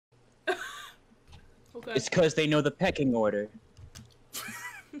Okay. It's because they know the pecking order.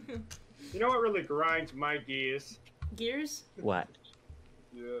 You know what really grinds my gears? Gears? What?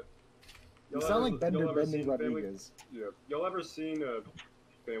 Yeah. You sound like Bender Bending Rodriguez. Yeah. Y'all ever seen a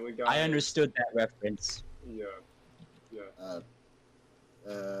Family Guy? I understood that reference. Yeah. Yeah.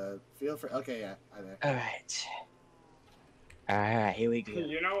 Feel free. Okay, yeah. Hi there. Alright. Alright, here we go.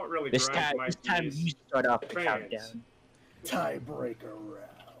 You know what really This grinds my time gears? you start off the Fans. countdown. Tiebreaker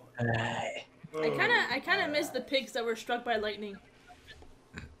round. Alright. I kinda miss the pigs that were struck by lightning.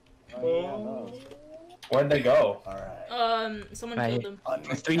 Oh, yeah, no. Where'd they go? Alright. Someone Right. killed them.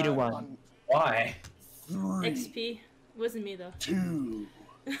 3 to 1. Why? 3, XP. It wasn't me though. 2,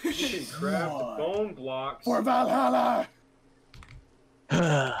 You can craft One. bone blocks. for Valhalla!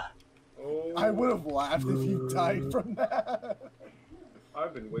 Oh, I would have laughed if you died from that.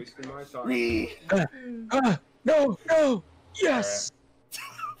 I've been wasting my time. 3. No! No! Yes!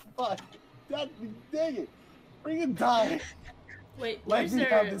 Fuck. Dang it. Bring and die. Wait, Let where's me have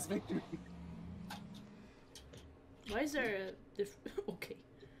there? this victory. Why is there a okay.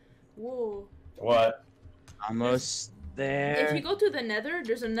 Whoa. What? Almost there. If you go to the nether,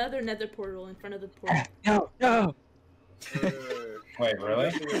 there's another nether portal in front of the portal. No! No! Wait,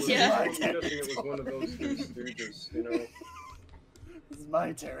 really? Yeah. I'm guessing it was one of those two stooges, you know? This is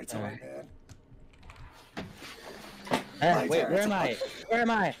my territory, man. Wait, where am I? Where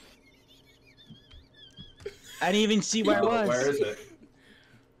am I? I didn't even see where I was. Where is it?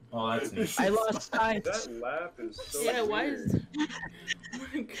 Oh, that's neat. I lost sight. That laugh is so Yeah, why weird. is? Oh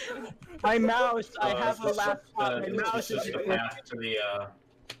my god. My mouse. I have a It's just laptop. My the- mouse it's just is. the path to the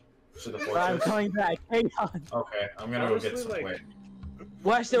I'm fortress. coming back. Hang on. Okay, I'm gonna go get Honestly, some. like- Wait,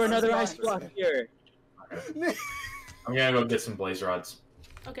 Why is there another ice block here? I'm gonna go get some blaze rods.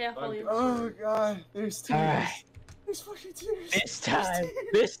 Okay, I'll follow you. Oh god, there's tears. Alright. There's fucking tears.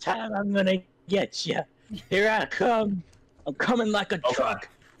 This time I'm gonna get you. Here I come. I'm coming like a Oh, truck.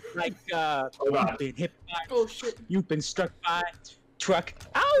 Like God. you've been hit by. Oh shit. You've been struck by truck.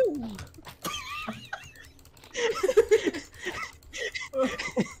 Ow!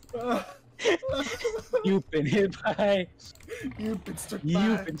 You've been hit by. You've been struck by.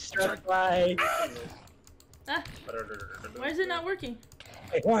 You've been struck by. Ah, why is it not working?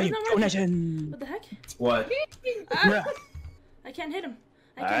 Hey, who are you? It's not working. Jonansions. What the heck? What? Ah, I can't hit him.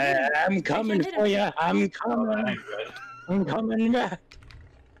 I can't hit him. I'm coming hit for him. you. I'm Oh, that coming. ain't good. I'm coming back.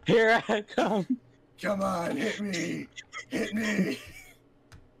 Here I come. Come on, hit me. Hit me.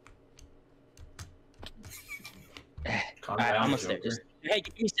 Calm Alright, down, almost there. Joker. Just, hey,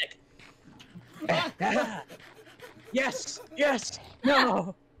 give me a sec. Yes! Yes!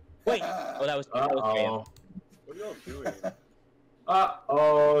 No! Wait! Oh, that was Uh-oh. What are y'all doing?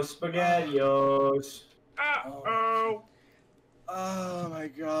 Uh-oh, SpaghettiOs. Oh! Oh my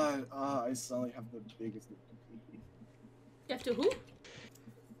god. I suddenly have the biggest. You have to who?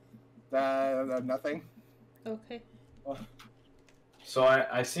 Nothing. Okay. So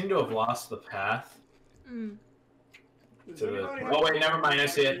I seem to have lost the path Mm. to the... Oh wait, never mind, I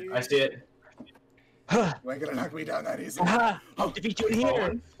see it. I see it. You ain't gonna knock me down that easy. I'll defeat you in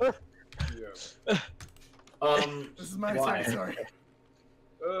here. Yeah. This is my why? territory.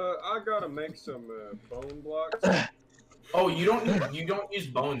 I gotta make some bone blocks. Oh, you don't use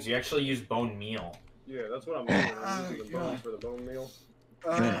bones, you actually use bone meal. Yeah, that's what I'm doing. I'm using the bones for the bone meal.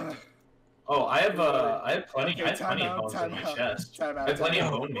 Oh, I have plenty Okay, of bones in my chest. I have plenty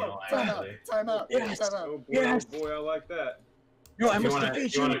of bone meal actually. Time out. Yes. Time out. Oh boy, Yes. oh boy, I like that. No, I If you must wanna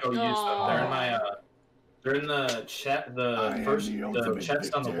defeat go use them. Aw. They're in my they're in the I am first the the ultimate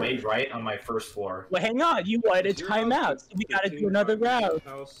chest on the victor. way right on my first floor. Well, hang on. You wanted a Is your timeout. house So we the gotta team do another type round.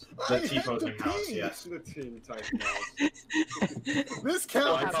 House? The I have T-posing to house, pee. yes. The team type house. This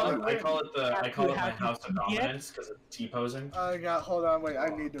Oh, counts. I call it my Have house you of yet? dominance because it's T-posing. I got. Hold on. Wait. I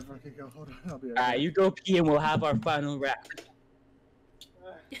need to fucking go. Hold on. I'll be right Alright, back. you go pee and we'll have our final round.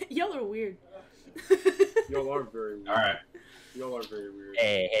 Y'all are weird. Y'all are very weird. All right. Y'all are very weird.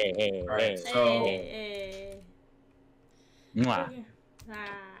 Hey. Alright, so Hey. Mwah. Ah.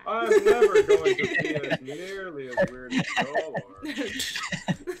 I'm never going to be as nearly as weird as y'all are.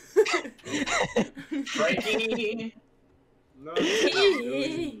 Frankie. Not in a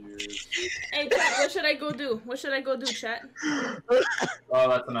million years. Hey, chat, what should I go do? What should I go do, chat? Oh,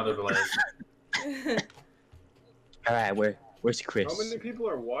 that's another blaze. Alright, where's Chris? How many people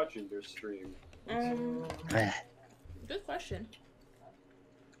are watching your stream? Good question.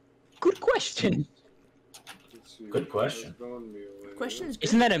 Good question. Let's see. Good question. Bone meal in Question's good.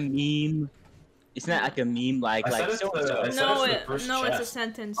 Isn't that a meme? Isn't that like a meme? Like I said it's so the- I said No, it's the first it's a chest.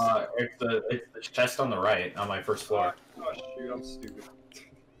 sentence. It's the chest on the right on my first floor. Oh shoot, I'm stupid.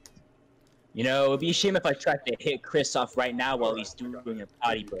 You know, it'd be a shame if I tried to hit Chris off right now while he's doing a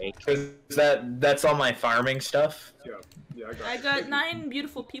potty break. Cause that's all my farming stuff. Yeah, I got 9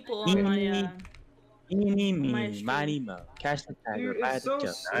 beautiful people on my Money mo. Cash the tiger. Dude, Buy it's the so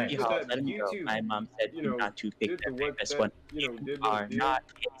joke. stupid Let that him go. YouTube, My mom said you know, not to pick did the the what famous that, one. you know, You did are what it not.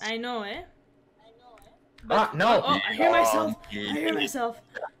 I know, eh? No. Oh, I hear myself. I hear myself.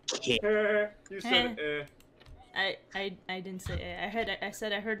 you said I didn't say eh. I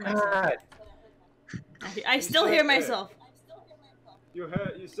said I heard myself. God. I still said hear eh. myself. You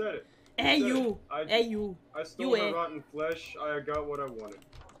said it. Hey said you. it. Hey you. I stole You, her eh. rotten flesh. I got what I wanted.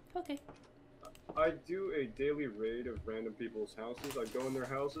 Okay. I do a daily raid of random people's houses. I go in their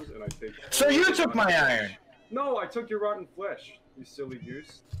houses and I take. So all you their took rotten my flesh. iron. No, I took your rotten flesh. You silly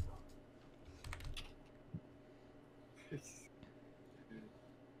goose. It's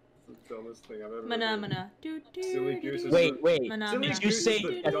the dumbest thing I've ever heard. Silly goose is Wait. Silly Did you goose say is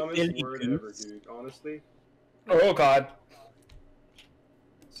the a dumbest silly word goose? ever, dude. Honestly, Oh God.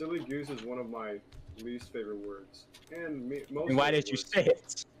 silly goose is one of my least favorite words. And most. And why favorite did you words. say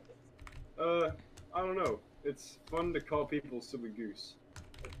it? I don't know. It's fun to call people silly goose.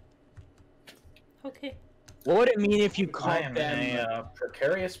 Okay. What would it mean if you I called am them? in a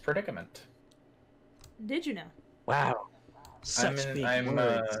precarious predicament. Did you know? Wow. Such big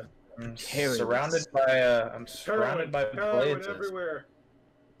words. I'm Precarious. surrounded by Heroin blades. everywhere.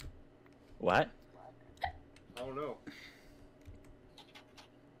 What? I don't know.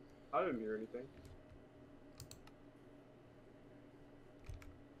 I didn't hear anything.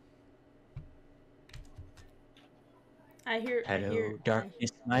 I hear. Hello,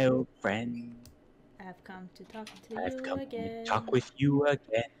 darkness, my old friend. I've come to talk to I've you come again. to talk with you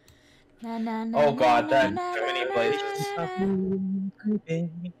again. Na, na, na, Oh God, na, that na, too many na, places. na, na,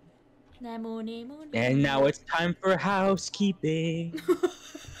 na. And now it's time for housekeeping.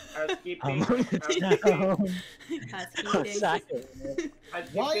 I'm on the town. Outside.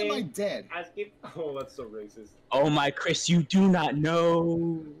 Why am I dead? Oh, that's so racist. Oh my, Chris, you do not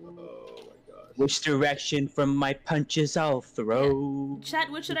know Oh my gosh. which direction from my punches I'll throw. Chat,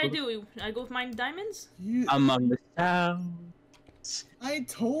 what should I do? I go find diamonds? Among the sounds. I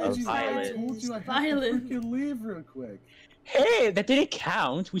told you. I Violence. have Violence. to freaking leave real quick. Hey, that didn't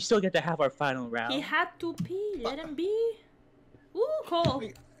count. We still get to have our final round. He had to pee. Let him be. Ooh, Cole.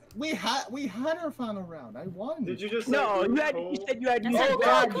 We had our final round. I won. Did you just say No, you Cole? said you had That's used a the good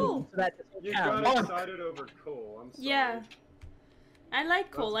guard call. rule, so that doesn't You count. got excited over Cole. I'm sorry. Yeah. I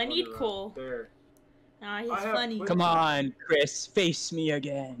like Cole. I That's need funny, Cole. There. Ah, he's I have funny. plenty- Come on, Chris, face me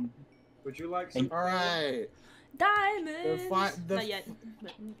again. Would you like some? All right. Diamonds. The Not yet.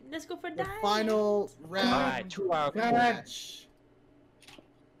 But let's go for The diamonds. final round. Alright, 2 hour match.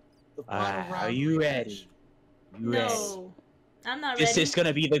 The final Alright, round. are you rematch. ready? You ready? No. I'm not This ready. is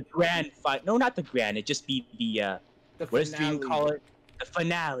gonna be the grand fight. No, not the grand. It just be the The what does Dream finale. call it? The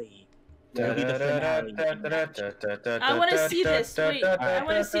finale. It'll be the finale. I want to see this. Wait. I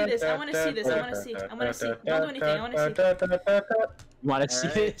want to see this. I want to see this. I want to see. I want to see. Don't do anything. I want to see. You want to see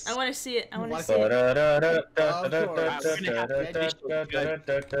Alright. this? I want to see it. I want to wanna see it.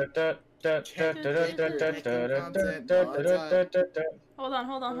 Hold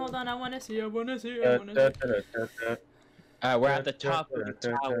on. I want to see. I want to see. We're at the top of the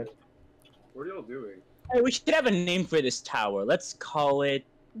tower. What are y'all doing? Hey, we should have a name for this tower. Let's call it.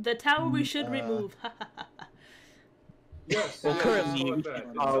 The tower we should remove. Yes. Well, yes, currently I we thought that.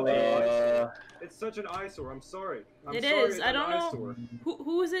 should call it. It's such an eyesore. I'm sorry. It sorry is. it's I an don't know. eyesore.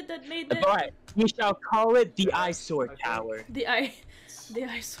 Who is it that made that? Alright, we shall call it the Yes, Eyesore I think- Tower. The eyesore.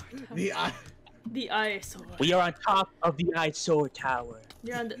 Tower. The eyesore. We are on top of the Eyesore Tower.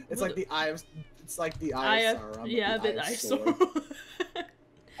 You're on the. It's like the eye. It's like the eye. eyesore. Yeah, the eyesore.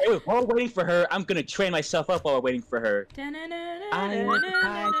 Hey, while we're waiting for her, I'm gonna train myself up while we're waiting for her.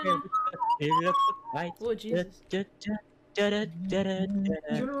 Oh Jesus. General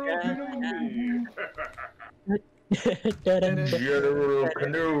Kenobi. General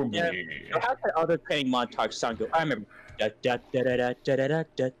Kenobi. How's that other training montage song go? I remember. Rescue,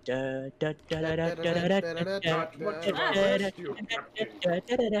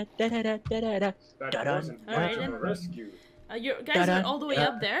 Captain. That wasn't Alright, much of a then. rescue. You guys are all the way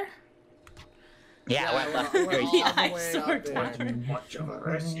up there. Yeah, we're all The the way eyesore up there. tower. Much of a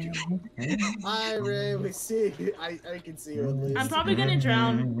rescue. I really see. I can see you at least. I'm probably gonna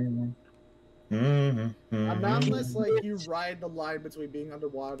drown. Not unless like you ride the line between being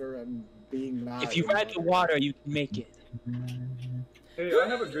underwater and being not. if you ride the water, you can make it. Hey, I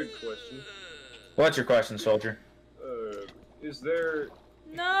have a good question. What's your question, soldier? Is there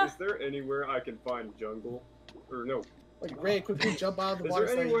No. anywhere I can find jungle? Or no, Like, Ray, quickly jump out of the Is water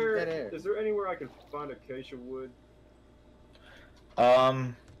there so you anywhere? can get air. Is there anywhere I can find acacia wood?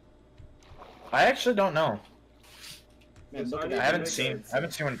 I actually don't know. Man, Yes, look I at need I that. haven't seen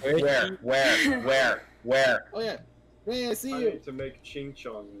one. Where? Oh yeah, Ray, I see I you. need to make ching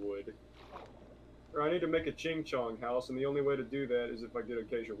chong wood. Or I need to make a ching chong house, and the only way to do that is if I get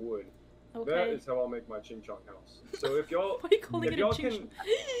acacia wood. That Okay. is how I'll make my ching chong house. So if y'all, Why are you calling if it a y'all ching?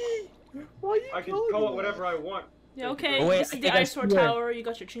 Why you I can calling call it it whatever I want. Yeah, okay. Oh, wait, This I is the think I eyesore see her. tower. You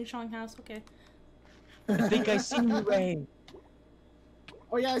got your ching chong house. Okay. I think I see you, Ray.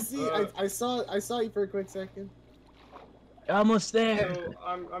 Oh yeah, I see. I saw you for a quick second. Almost there. So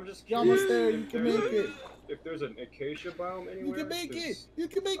I'm just You're curious almost there. if You can there's make a- it. If there's an acacia biome anywhere. You can make it. 'cause You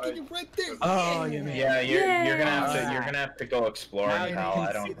can make it. I- You're right there. Oh, you made Yeah, you're gonna Yeah. have to go exploring, Now you pal. can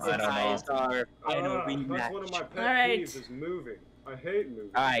I see don't the know. eyes are final That's one of my rematch. pet Alright. peeves is moving. I hate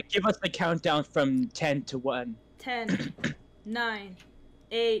moving. Alright, give us the countdown from 10 to 1. 10, 9,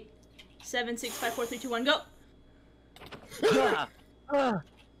 8, 7, 6, 5, 4, 3, 2, 1, go!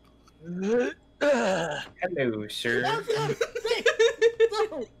 Hello, sir. No.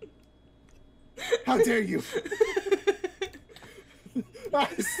 How dare you? I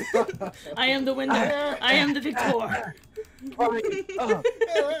am the winner. I am the victor.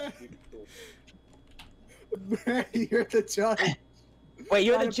 You're the judge. Wait,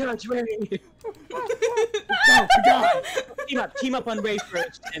 you're the judge, Ray. Go. Team up on Ray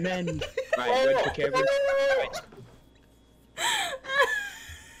first, and then. Alright, good, take care of it.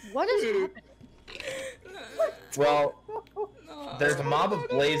 What is happening? Well, there's a mob of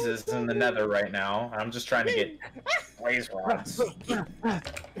blazes in the nether right now. I'm just trying to get blaze rods.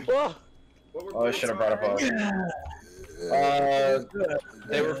 Whoa. Oh, I should have brought up a...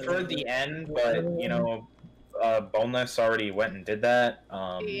 They were for the end, but, you know, Boneless already went and did that.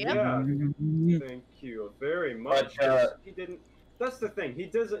 Yep. Yeah. Thank you very much. But, he didn't. That's the thing. He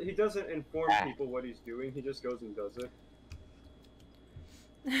doesn't inform people what he's doing. He just goes and does it.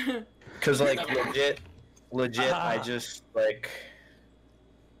 Cause like legit, I just like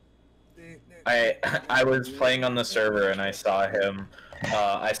I was playing on the server and I saw him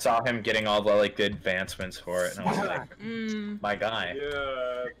getting all the like good advancements for it, and I was like, my guy.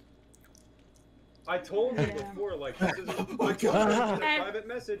 Yeah. I told him before, like, this is I told him in a private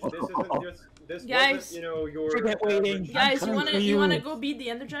message. This isn't just this Guys. wasn't, you know, your Forget waiting. average- Guys, you wanna you. go beat the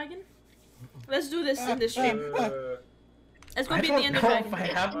Ender Dragon? Let's do this in this stream. Let's go I beat the don't Ender know Dragon.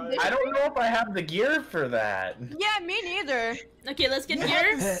 if I don't know if I have the gear for that. Yeah, me neither. Okay, let's get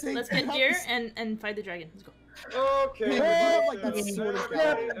gear. Let's get gear and fight the dragon. Let's go. Okay. Yeah, everybody like shut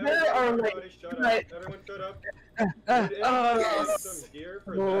that up. sort of Everybody shut up. Everyone shut up. Would anybody like some gear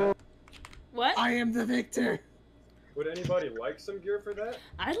for that? What? I am the victor. Would anybody like some gear for that?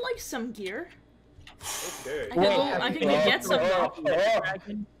 I'd like some gear. Okay. I can go get some though.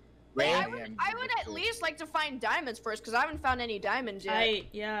 Ray, Yeah, I would at least like to find diamonds first, because I haven't found any diamonds yet.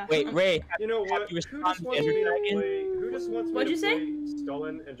 Yeah. Wait, Ray. You know what? you Who just wants me to play? Who just wants me What'd to you say? play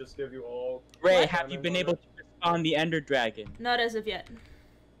Scullen and just give you all? Ray, What? have you been able to spawn the Ender Dragon? Not as of yet.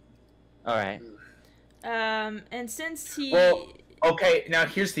 Alright. And since he. Well, okay, now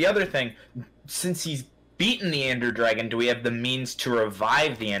here's the other thing. Since he's beaten the Ender Dragon, do we have the means to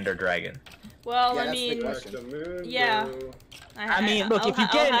revive the Ender Dragon? Well, Yeah, I that's the mean, question. yeah. I mean, look, if you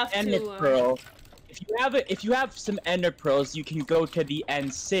I'll get an have Ender to, Pearl, if you have some Ender Pearls, you can go to the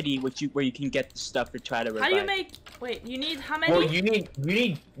End City, where you can get the stuff to try to revive. How do you make? Wait, you need how many? Well, you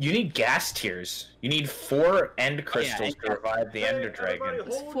need gas tiers. You need 4 end crystals to revive the Ender Dragon.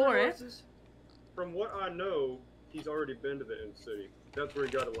 It's 4, eh? From what I know, he's already been to the End City. That's where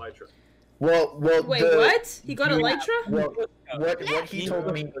he got Elytra. Well, Wait, what? He got Elytra? Well, what he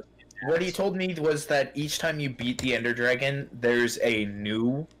told me. What he told me was that each time you beat the Ender Dragon, there's a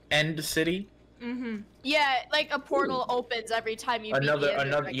new End City. Mm-hmm. Yeah, like a portal opens every time you beat the Ender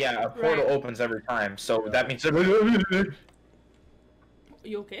Dragon. Yeah, a portal opens every time. So that means. You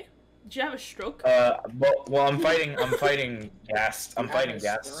okay? Did you have a stroke? Well, I'm fighting gas. I'm fighting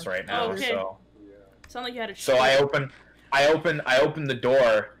gases right now. Oh, okay. So. Sound like you had a So stroke. I opened the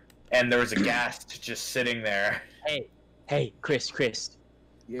door, and there was a ghast just sitting there. Hey, Chris,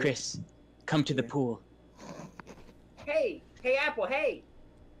 Yeah. Chris, come to the pool. Hey, Apple, hey!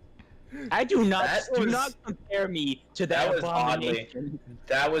 Do not was- compare me to that that was oddly- abomination.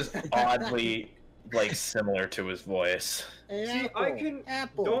 That was oddly like similar to his voice. Hey, See, Apple. I can.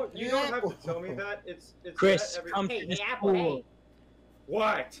 Apple. Don't you don't have Apple. to tell me that. It's Chris, that every... come to Hey, this Apple, pool. hey!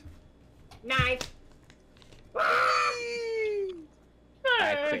 What? Nice!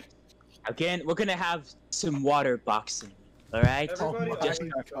 Alright, Chris. Again, we're gonna have some water boxing. Alright? Everybody my always God.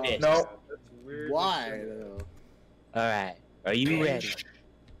 does No. that. That's weird. Why though? Alright, are you ready?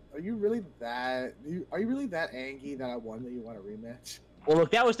 Are you really that? Are you really that angry that I won that you want a rematch? Well,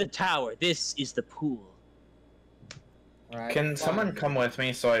 look, that was the tower. This is the pool. Alright. Can someone come with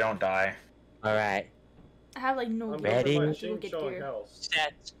me so I don't die? Alright. I have like no Ready?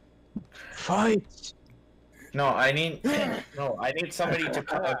 Set. Fight! No, I need somebody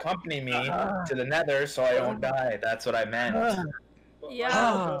to accompany me to the Nether so I don't die. That's what I meant. Yeah.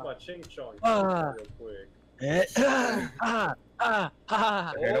 I'll my ching chong real quick. I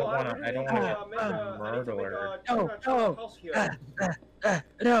don't wanna get murdered.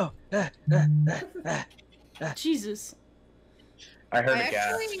 No. Jesus. I heard a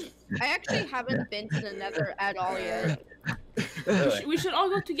gas. I actually haven't been to the Nether at all yet. Really? We should all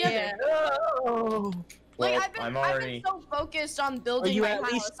go together. Yeah. Well, Like I've been so focused on building my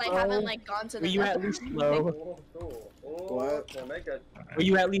house, I haven't like gone to the Were you at least low? What? Were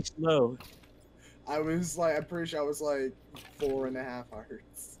you at least low? I was like, I'm pretty sure I was like 4.5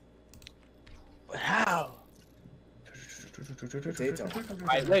 hearts. But how? Potato.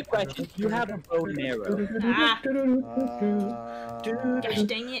 Alright, wait, question. Do you have a bow and arrow? Gosh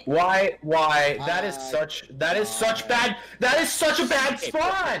dang it. Why? That is such a bad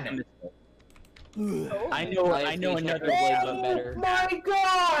spawn! I know another way but better. Oh my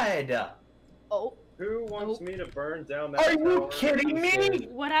god! Oh. Who wants me to burn down that Are you tower? kidding me?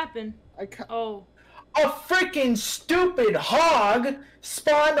 What happened? Oh. A freaking stupid hog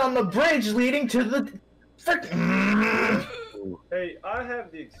spawned on the bridge leading to the Hey, I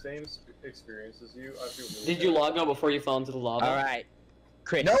have the same experience as you. I feel really Did you log out before you fell into the lava? Alright.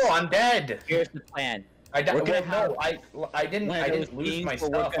 Chris. No, I'm dead. Here's the plan. I didn't lose my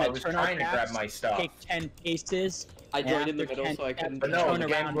stuff. I was trying to grab my stuff. Take 10 paces. I joined in the middle so I couldn't. But no, turn the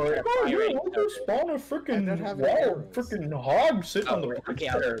around. you spawn a freaking hog sitting on the bridge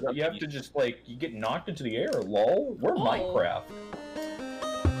there. You have to just you get knocked into the air. Lol. We're Minecraft.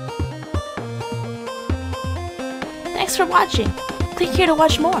 Thanks for watching. Click here to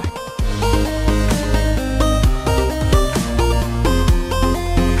watch more.